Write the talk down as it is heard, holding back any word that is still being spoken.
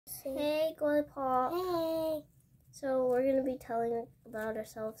Hey, Lollipop. Hey. So we're going to be telling about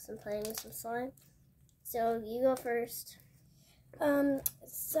ourselves and playing with some slime. So you go first.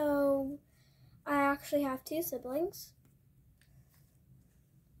 So I actually have two siblings.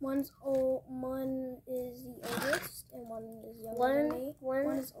 One is the oldest, and one is younger than me.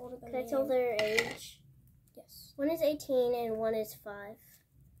 One is older than me. Can I tell their age? Yes. One is 18 and one is 5.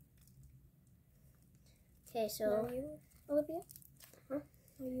 Okay, so... Are you Olivia? Huh?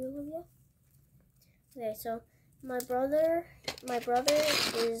 Are you Olivia? Okay, so my brother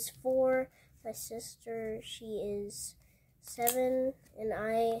is 4. My sister, she is 7, and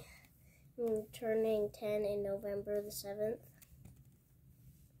I am turning 10 in November the 7th.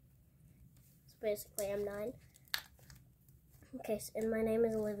 So basically, I'm 9. Okay, so, and my name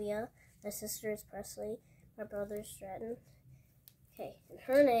is Olivia. My sister is Presley. My brother is Stratton. Okay, and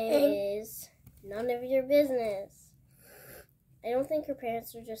her name is none of your business. I don't think her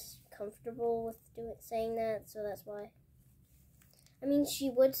parents are just comfortable with saying that, so that's why. I mean, she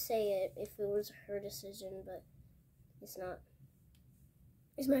would say it if it was her decision, but it's not.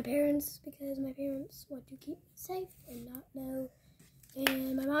 It's my parents, because my parents want to keep me safe and not know.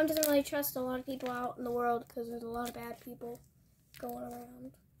 And my mom doesn't really trust a lot of people out in the world because there's a lot of bad people going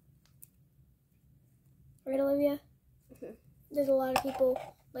around. Right, Olivia? Mm-hmm. There's a lot of people,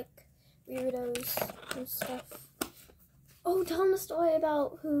 like weirdos and stuff. Oh, tell them the story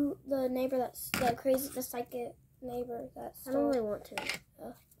about who the neighbor the psychic neighbor that stole. I don't really want to.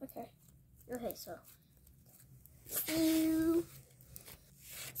 Oh, okay. Okay, so.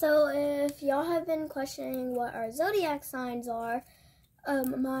 So if y'all have been questioning what our zodiac signs are,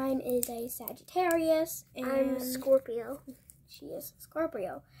 mine is a Sagittarius, and I'm Scorpio. She is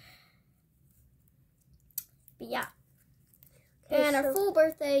Scorpio. But yeah. Okay, And our full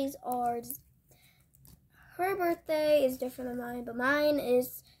birthdays are... Her birthday is different than mine, but mine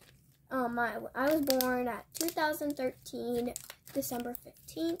is... I was born at 2013, December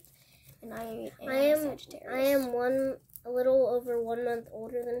 15th, and I am Sagittarius. I am a little over 1 month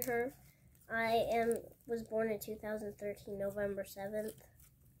older than her. Was born in 2013, November 7th.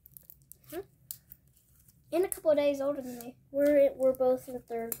 And a couple of days older than me. We're both in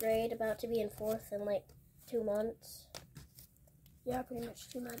 3rd grade, about to be in 4th in like 2 months. Yeah, pretty much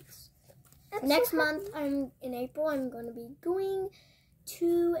 2 months. Next month, in April, I'm going to be going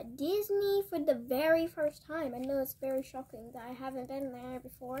to Disney for the very first time. I know it's very shocking that I haven't been there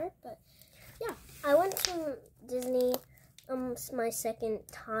before, but yeah. I went to Disney my second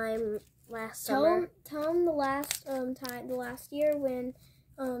time last summer. Tell them the last the last year when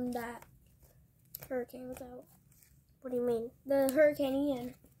that hurricane was out. What do you mean? The Hurricane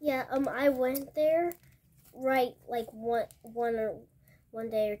Ian. Yeah, I went there right like one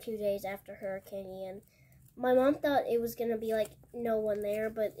day or 2 days after Hurricane Ian. My mom thought it was gonna be like no one there,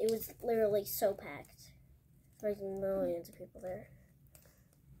 but it was literally so packed. There's millions of people there.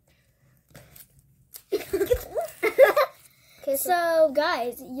 Okay, so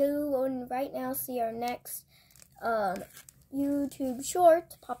guys, you will right now see our next YouTube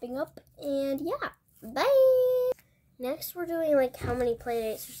short popping up, and yeah, bye. Next, we're doing like how many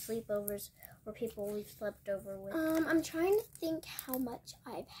playdates or sleepovers or people we've slept over with. I'm trying to think how much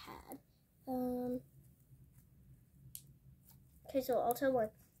I've had. Okay, so I'll tell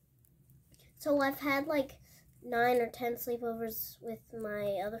one. So I've had like 9 or 10 sleepovers with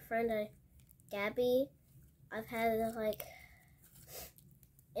my other friend, Gabby. I've had like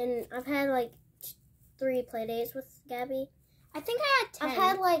 3 playdates with Gabby. I think I had 10. I've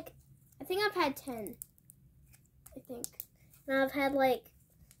had like... I think I've had 10. I think. And I've had like...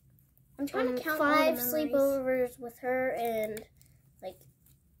 I'm trying to count 5 sleepovers with her and like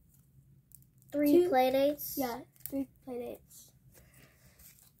 3 playdates. Yeah, 3 playdates.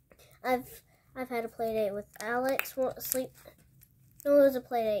 I've had a playdate with Alex. No, it was a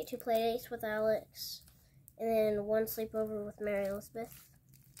playdate. 2 playdates with Alex. And then 1 sleepover with Mary Elizabeth.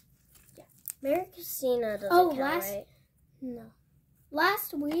 Yeah. Mary Christina doesn't count, right? No.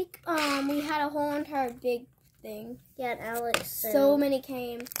 Last week, we had a whole entire big thing. Yeah, and Alex. So many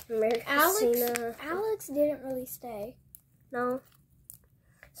came. Mary Christina. Alex didn't really stay. No.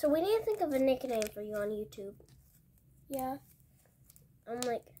 So we need to think of a nickname for you on YouTube. Yeah. I'm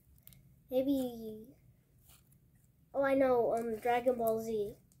like, maybe... Oh, I know. Dragon Ball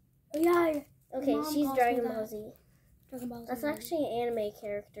Z. Oh, yeah. Okay, she's Dragon Ball Z. Dragon Ball Z. That's actually an anime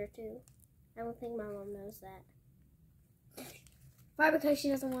character, too. I don't think my mom knows that. Why? Because she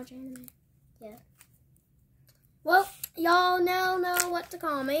doesn't watch anime. Yeah. Well, y'all now know what to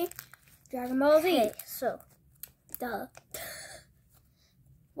call me. Dragon Ball Z. Okay, so. Duh.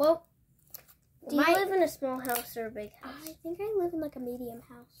 Well, Do you live in a small house or a big house? I think I live in like a medium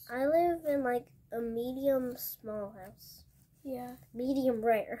house. I live in like a medium small house. Yeah. Medium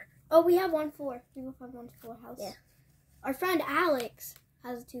rare. Oh, we have 1 floor. We both have 1 floor house. Yeah. Our friend Alex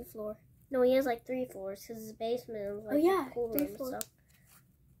has a 2 floor. No, he has like 3 floors because his basement is like a cool 3 room and floors. stuff.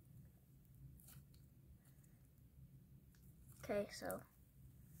 Okay, so.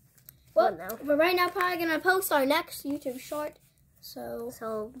 Well, now? we're right now probably going to post our next YouTube short. So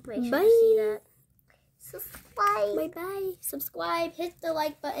Make sure bye. to see that. Subscribe. Bye-bye. Subscribe, hit the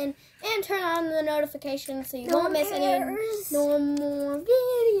like button, and turn on the notifications so you won't miss any no more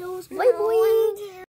videos. Bye-bye.